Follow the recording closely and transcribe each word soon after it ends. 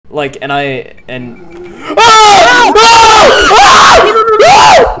Like, and I, and... No!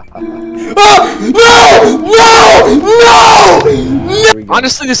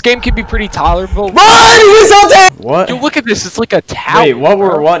 Honestly, this game can be pretty tolerable. What? Yo, look at this. It's like a tower. Wait, what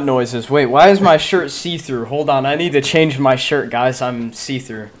were what noises? Wait, why is my shirt see-through? Hold on, I need to change my shirt, guys. I'm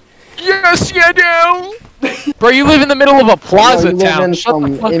see-through. Yes, you do! Bro, you live in the middle of a plaza town. Shut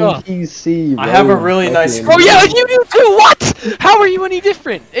the fuck up. NPC, I have a really nice... Bro, yeah, you do too! What? How are you any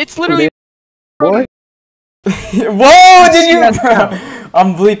different? It's literally... What? Whoa, did you...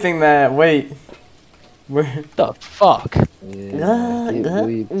 I'm bleeping that. Wait. Where the fuck?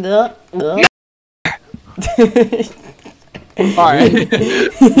 Alright.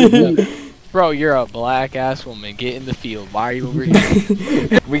 Bro, you're a black ass woman. Get in the field. Why are you over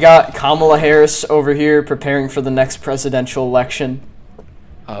here? We got Kamala Harris over here preparing for the next presidential election.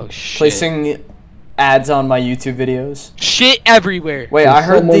 Oh shit. Placing ads on my YouTube videos. Shit everywhere. Wait, I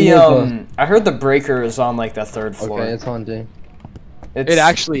heard the breaker is on like the 3rd floor. Okay, it's on Jay. It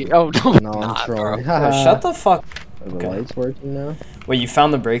actually. Oh no. No, I'm trolling. Oh, shut the fuck. Are the lights working now? Wait, you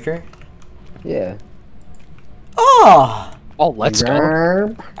found the breaker? Yeah. Oh. Oh, let's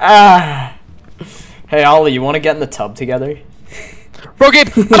go. Ah. Hey Ollie, you want to get in the tub together? Bro, Gabe,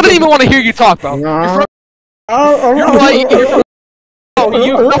 I don't even want to hear you talk, bro. You're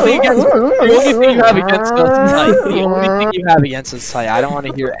you have nothing against the only thing you have against us is height. The only thing you have against us is height. I don't want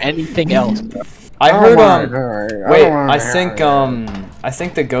to hear anything else. I heard wait, I think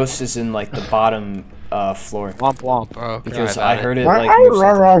the ghost is in like the bottom floor. Womp womp, bro. Because I heard it like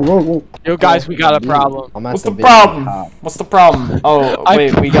yo guys, we got a problem. What's the problem? What's the problem? Oh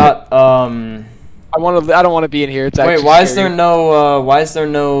wait, we got I don't want to be in here. It's actually wait, why is there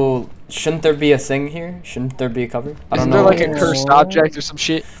no shouldn't there be a thing here? Shouldn't there be a cover? I don't know. Isn't there like a cursed object or some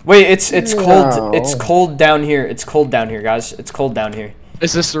shit? Wait, it's cold. It's cold down here. It's cold down here, guys. It's cold down here.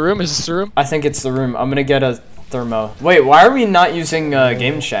 Is this the room? Is this the room? I think it's the room. I'm gonna get a thermo. Wait, why are we not using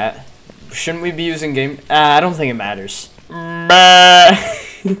game chat? Shouldn't we be using game? I don't think it matters. Wait,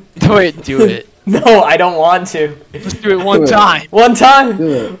 do it. No, I don't want to. Let's do it one time. One time. Do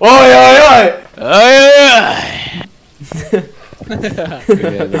it. Oi, oi, oi.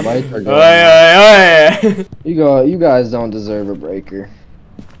 Yeah, the lights are going. Oi, oi, oi. You guys don't deserve a breaker.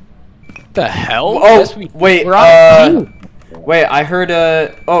 The hell? Oh, yes, wait. Wait, I heard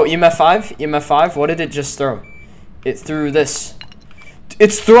oh, EMF 5? EMF 5? What did it just throw? It threw this.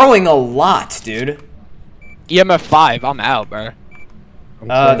 It's throwing a lot, dude. EMF 5, I'm out, bro.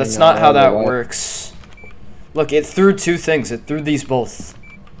 That's not how that works. Look, it threw 2 things. It threw these both.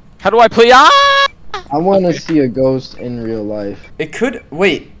 How do I play? Ah! I want to see a ghost in real life. It could.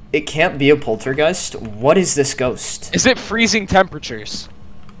 Wait, it can't be a poltergeist? What is this ghost? Is it freezing temperatures?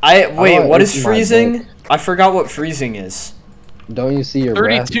 Wait, what is freezing? I forgot what freezing is. Don't you see your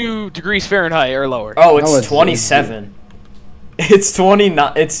 32 degrees Fahrenheit or lower. Oh, it's 27. It's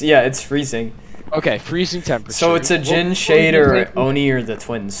 29. It's freezing. Okay, freezing temperature. So it's a Jin, Shade, or Oni, or the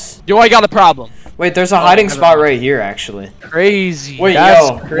twins. Yo, I got a problem. Wait, there's a hiding spot right here, actually. Crazy. Wait,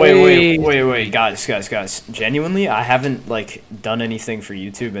 crazy. wait, guys. Genuinely, I haven't like done anything for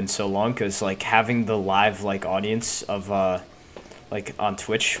YouTube in so long, cause like having the live like audience of like on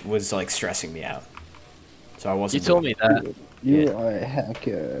Twitch was like stressing me out. So I wasn't. You told me that. You are a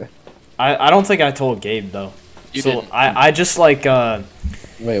hacker. I don't think I told Gabe though. You so didn't. I just like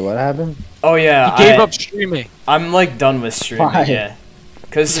Wait, what happened? Oh yeah, He gave up streaming. I'm like done with streaming. Why? Yeah.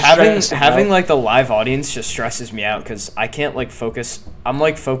 Cause having like the live audience just stresses me out. Cause I can't like focus. I'm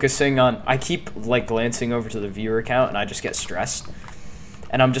like focusing on. I keep like glancing over to the viewer account and I just get stressed.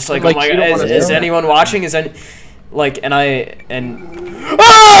 And I'm just like, oh my god, is anyone watching? Is any like? And I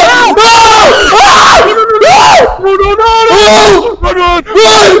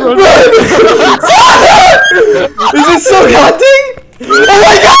Is this so haunting? Oh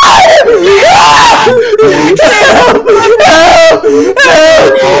my god! Help!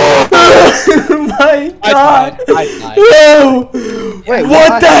 My god! No! Wait,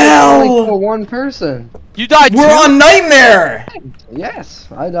 what the hell? Like for one person. You died too? We're on Nightmare! Yes,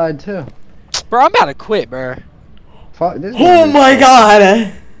 I died too. Bro, I'm about to quit, bro. Fuck this. Oh my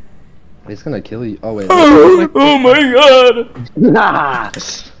god! It's gonna kill you. Oh wait. Oh my god! Nah.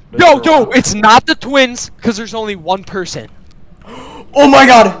 Yo, it's not the twins, because there's only one person. Oh my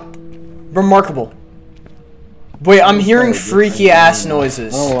god! Remarkable. Wait, I'm hearing freaky ass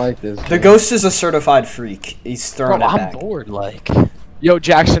noises. I don't like this. The ghost is a certified freak. He's throwing Bro, it back. I'm bored, like. Yo,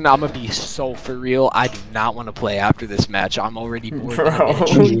 Jackson, I'm gonna be so for real. I do not want to play after this match. I'm already bored.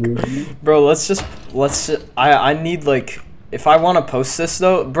 Bro, I need like, if I want to post this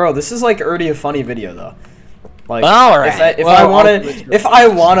though, bro, this is like already a funny video though. Like, Alright. if I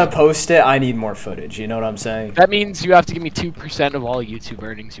wanna post it, I need more footage. You know what I'm saying? That means you have to give me 2% of all YouTube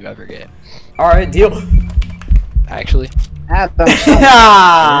earnings you ever get. All right, deal. Actually. Adam,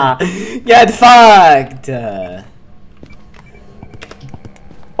 Get fucked.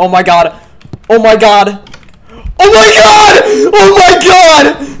 Oh my god. Oh my god. Oh my god. Oh my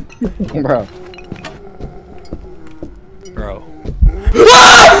god. bro. Bro.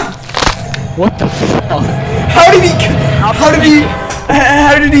 Ah! What the fuck? How did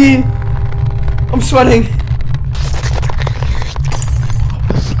he? I'm sweating.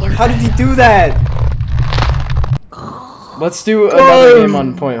 How did he do that? Let's do another game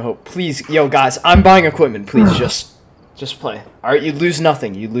on Point of Hope, please. Yo, guys, I'm buying equipment. Please, just play. All right, you lose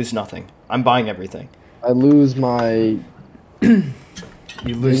nothing. You lose nothing. I'm buying everything. I lose my.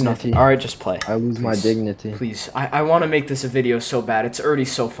 You lose nothing. All right, just play. I lose my dignity. Please, I want to make this a video so bad. It's already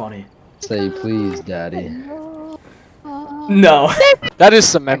so funny. Say please, daddy. No. That is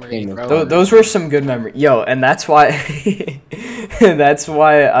some memory, bro. Those were some good memories. Yo, and that's why that's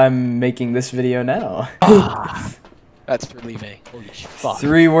why I'm making this video now. That's relieving. Holy fuck.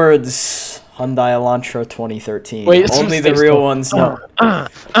 3 words. Hyundai Elantra 2013. Wait, it's only just the face real though. ones know. Oh!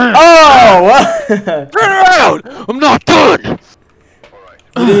 Turn Turn around! I'm not done!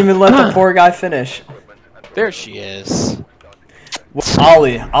 You didn't even let the poor guy finish. There she is.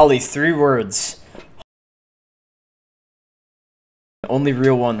 Ollie, 3 words. Only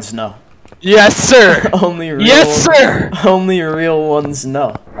real ones know. Yes, sir! Only real Yes, sir! Only real ones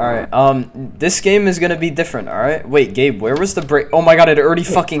know. Alright, this game is gonna be different, alright? Wait, Gabe, where was the break? Oh my god, it already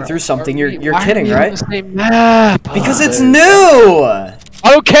fucking threw something. You're kidding, right? Because it's new! I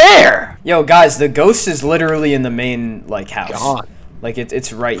don't care! Yo, guys, the ghost is literally in the main, like, house. God. Like,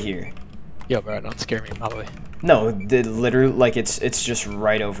 it's right here. Yo, bro, don't scare me, my boy. No, literally, like, it's just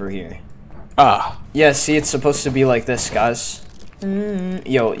right over here. Ah. Yeah, see, it's supposed to be like this, guys.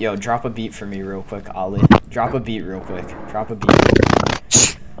 Yo, drop a beat for me real quick, Ollie. Drop a beat real quick. Drop a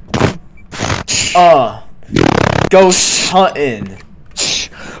beat. Ghost hunting.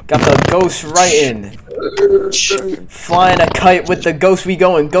 Got the ghost writing. Flying a kite with the ghost, we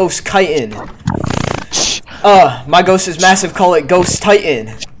going ghost kiting. My ghost is massive, call it Ghost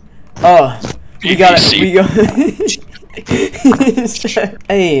Titan. We got it, we go.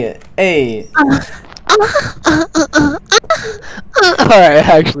 Hey. Alright,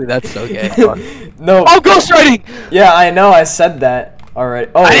 actually, that's so gay. No. Oh, ghostwriting! Yeah, I know, I said that. Alright.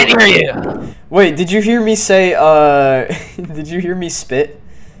 Oh. I didn't hear you! Wait, did you hear me say, did you hear me spit?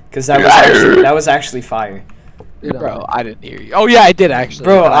 Because that was actually fire. Bro, I didn't hear you. Oh, yeah, I did, actually.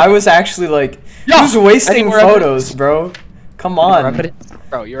 Bro, I was actually like, who's wasting photos, bro? Come on.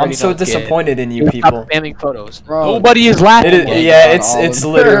 Bro, you I'm so disappointed in you people. Stop spamming photos. Bro. Nobody is laughing. It's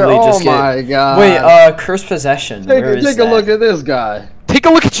literally just. Oh my god. Wait, cursed possession. Take a look at this guy. Take a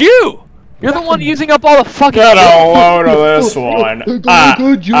look at you. You're the one using up all the fucking. Get a load of this one.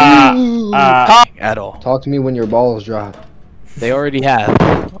 At all. Talk to me when your balls drop. They already have.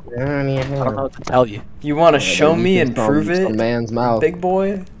 I don't know what to tell you. You want to show me and prove A it, man's mouth. big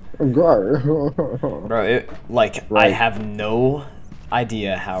boy? Bro, Right. I have no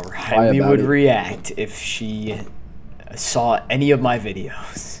idea how Riley would react if she saw any of my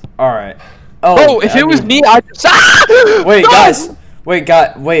videos. Alright. Oh, if it was me, I'd just. Wait, guys. Wait,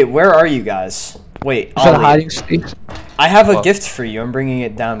 where are you guys? Wait, Is that a hiding space? I have a gift for you. I'm bringing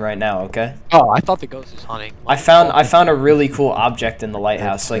it down right now, okay? Oh, I thought the ghost was hunting. I found a really cool object in the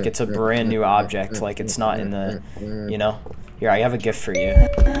lighthouse. Like, it's a brand new object. Like, it's not in the, you know? Here, I have a gift for you.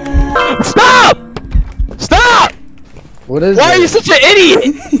 Stop! Stop! What is Why are you such an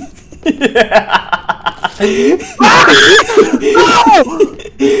idiot?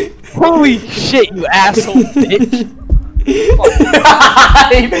 Holy shit, you asshole bitch. He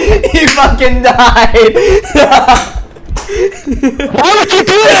fucking died. Why would you do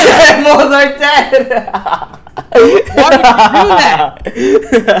that? Both are dead. Why would you do that?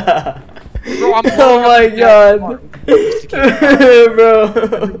 Bro, I'm Oh my god. Bro.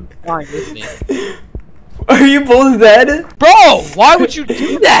 Fine with me. Are you both dead? Bro, why would you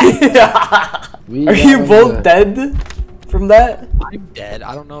do that? Are you both dead from that? I'm dead.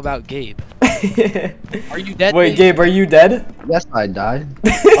 I don't know about Gabe. Are you dead? Wait, Gabe, are you dead? Yes, I died.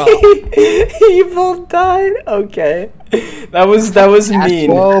 You both died? Okay. That was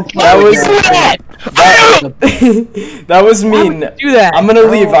mean. Well, That was mean. Do that. I'm gonna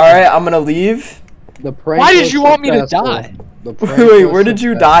leave, alright? I'm gonna leave. Why did you want me to die? Wait, where did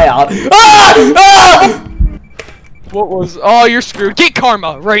you die out? Ah! What was? Oh, you're screwed. Get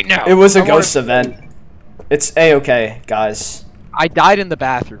karma right now. It was a ghost event. It's A-okay, guys. I died in the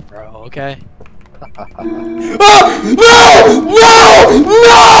bathroom, bro. Okay. No!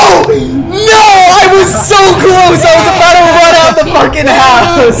 I was so close! I was about to run out the fucking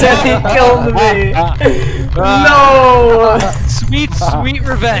house and he killed me! No! Sweet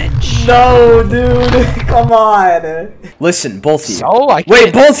revenge. No, dude! Come on! Listen, both of you.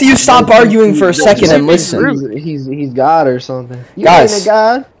 Wait, both of you stop arguing for a second and listen. He's God or something. You Guys, ain't a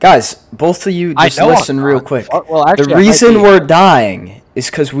God. Guys, both of you just listen real quick. Well, actually, The reason we're dying is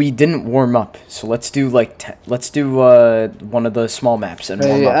because we didn't warm up. So let's do like one of the small maps and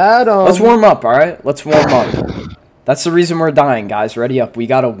warm Hey, up. Adam. Let's warm up, all right? Let's warm up. That's the reason we're dying, guys. Ready up. We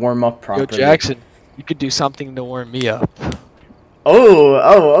gotta warm up Yo, properly. Jackson, you could do something to warm me up.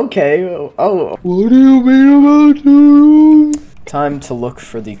 Oh, okay. Oh. What do you mean about you? Time to look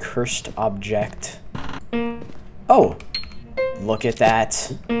for the cursed object. Oh, look at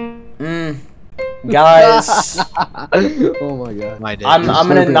that. Guys, Oh my god. I'm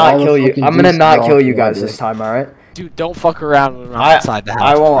gonna not kill you. I'm gonna not kill you guys this time, all right? Dude, don't fuck around when we're outside the house.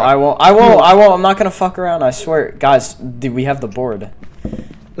 I won't. I'm not gonna fuck around. I swear, guys. Do we have the board?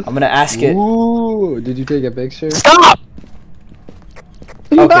 I'm gonna ask it. Ooh, did you take a picture? Stop!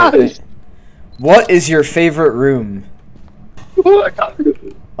 Okay. What is your favorite room?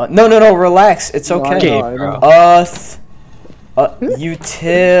 No. Relax. It's okay. I know.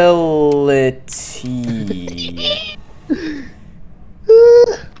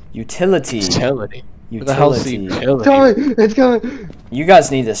 Utility. Utility. What the hell's Utility. utility? It's coming. You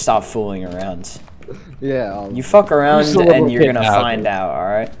guys need to stop fooling around. Yeah. You fuck around Who's the little and you're kid gonna now, find dude? out,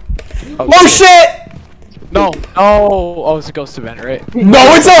 alright? Oh, Oh shit! No. Oh, it's a ghost event, right? No,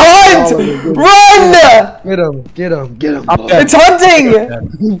 it's a hunt! Run! Get him. I'm dead. It's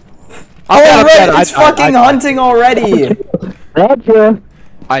hunting! I'm dead. It's fucking hunting already!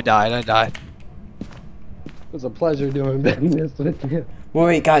 I died. It was a pleasure doing business with you.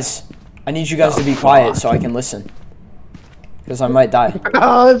 Wait, guys. I need you guys to be quiet so I can listen. Because I might die.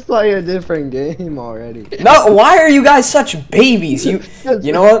 Oh, it's like a different game already. No, why are you guys such babies? You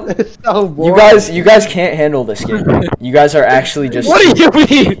know what? It's so boring. You guys can't handle this game. You guys are actually just. What do you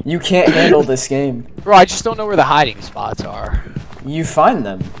mean? You can't handle this game. Bro, I just don't know where the hiding spots are. You find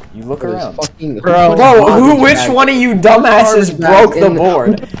them. You look There's around. fucking- Bro. Bro, which one of you dumbasses broke the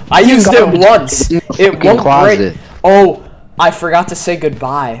board? I used it once. It won't break. Oh, I forgot to say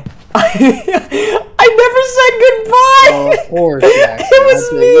goodbye. I never said goodbye. Of course, Jackson. It was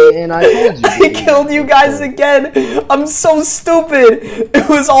That's me. And I told you. I killed you guys again. I'm so stupid. It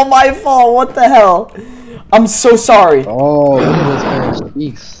was all my fault. What the hell? I'm so sorry. Oh, look at this man's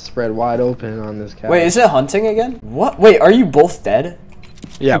cheeks spread wide open on this couch. Wait, is it hunting again? What? Wait, are you both dead?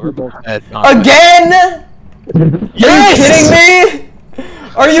 Yeah, we're both dead. Again? Are you kidding me?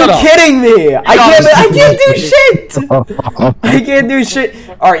 Are you kidding me? I can't do shit. I can't do shit.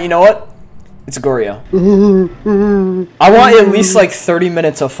 All right, you know what? It's Goryo. I want at least like 30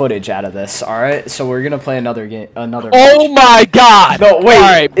 minutes of footage out of this. All right, so we're gonna play another game. Oh my god! No, wait. All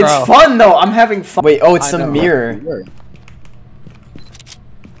right, bro. It's fun though. I'm having fun. Wait. Oh, it's I the know. mirror.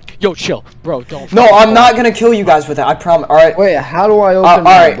 Yo, chill, bro. Don't. No, I'm not gonna kill you guys with it. I promise. All right. Wait, how do I open All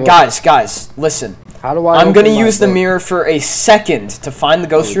my right, book? guys, listen. How do I I'm open gonna my use the book? mirror for a second to find the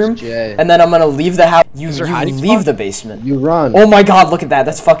ghost room, Jay. and then I'm gonna leave the house. You there hiding leave spot? the basement. You run. Oh my god, look at that.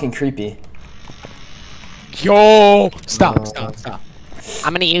 That's fucking creepy. Yo, stop.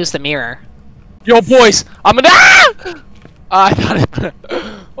 I'm gonna use the mirror. Yo, boys, I'm gonna. I thought it.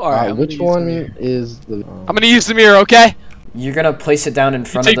 All right. Which one is the? I'm gonna use the mirror, okay? You're gonna place it down in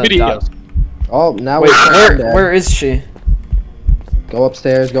front Take of the videos. Oh, now Wait, we're where is she? Go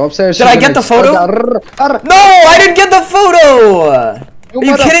upstairs. Go upstairs. Did I get the photo? No, I didn't get the photo! Are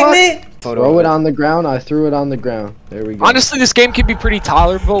you kidding me? Throw it on the ground. I threw it on the ground. There we go. Honestly, this game can be pretty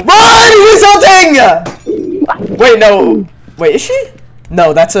tolerable. Run! He's hunting! Wait, no. Wait, is she?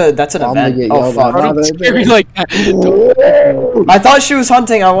 No, that's an I'm gonna event. get Oh yelled fuck. at. Don't scare me like that. I thought she was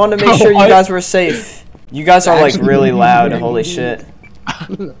hunting. I wanted to make sure you What? guys were safe. You guys are like really loud. Holy shit.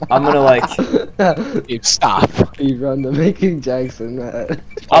 I'm gonna like. Dude, stop. You run to making Jackson mad.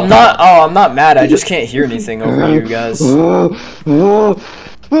 I'm not. Oh, I'm not mad. I just can't hear anything over you guys.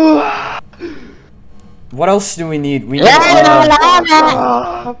 What else do we need? We need.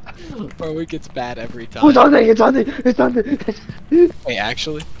 Bro, it gets bad every time. It's hunting. It's hunting. It's hunting. Wait,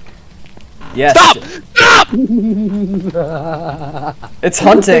 actually? Yes. Stop! Stop! It's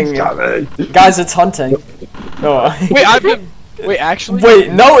hunting. Guys, it's hunting. No. Wait, I've been. Wait, actually?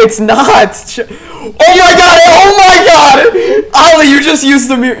 Wait, no, it's not. Oh my god! Oh my god! Ollie, you just used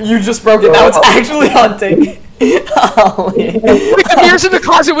the mirror. You just broke it. Now it's actually hunting. Ollie. Wait, the mirror's in the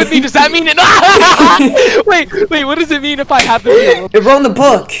closet with me. Does that mean it? Wait, what does it mean if I have the mirror? It wrote in the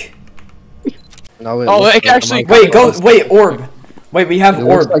book. No, Oh, looks it like actually- Wait, go. Wait, orb. Wait, we have It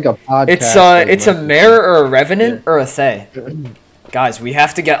looks orb. like a podcast. It's a mare or a revenant or a thay. Guys, we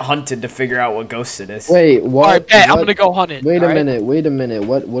have to get hunted to figure out what ghost it is. Wait, what? Alright, bet. I'm what- gonna go hunting. Wait a alright? minute. Wait a minute.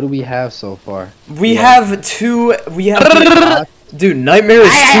 What do we have so far? We have two. We have. Dude, nightmare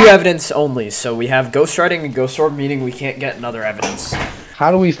is 2 evidence only. So we have ghost writing and ghost orb, meaning we can't get another evidence. How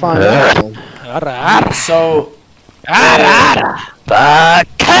do we find out? then? So. Fuck.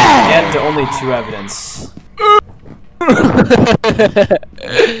 And only 2 evidence.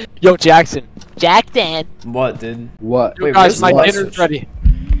 Yo, Jackson. Jackson. What, dude? What? Yo, Wait, guys, where's my the dinner's message? ready.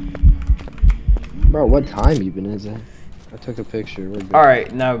 Bro, what time even is it? I took a picture. We're good. All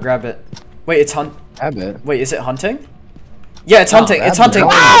right, now grab it. Wait, it's hunt. Have it. Wait, is it hunting? Yeah, it's hunting. It's grab it. hunting.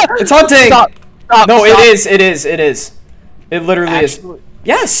 Ah! It's hunting. Stop. Stop. No, stop. it is. It is. It is. It literally is. Actually-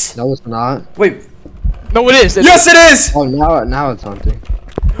 Yes. No, it's not. Wait. No, it is. Yes, it is. Oh, now it's hunting.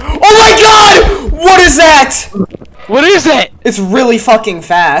 Oh my God! What is that? What is it? It's really fucking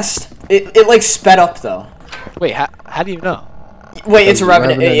fast. It like sped up though. Wait, how do you know? Wait, it's a Because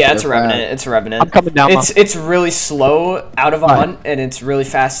revenant. revenants Yeah, it's a are revenant. fast. It's a revenant. I'm coming down, It's really slow out of a Right. hunt, and it's really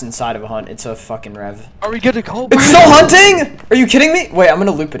fast inside of a hunt. It's a fucking rev. Are we good to go? It's still hunting? Are you kidding me? Wait, I'm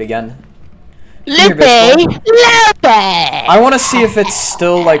gonna loop it again. Here, bitch boy. Lupe! I want to see if it's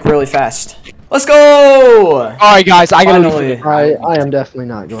still like really fast. Let's go! Alright, guys, I gotta Finally. leave. I am definitely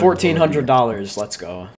not going. $1,400. Let's go.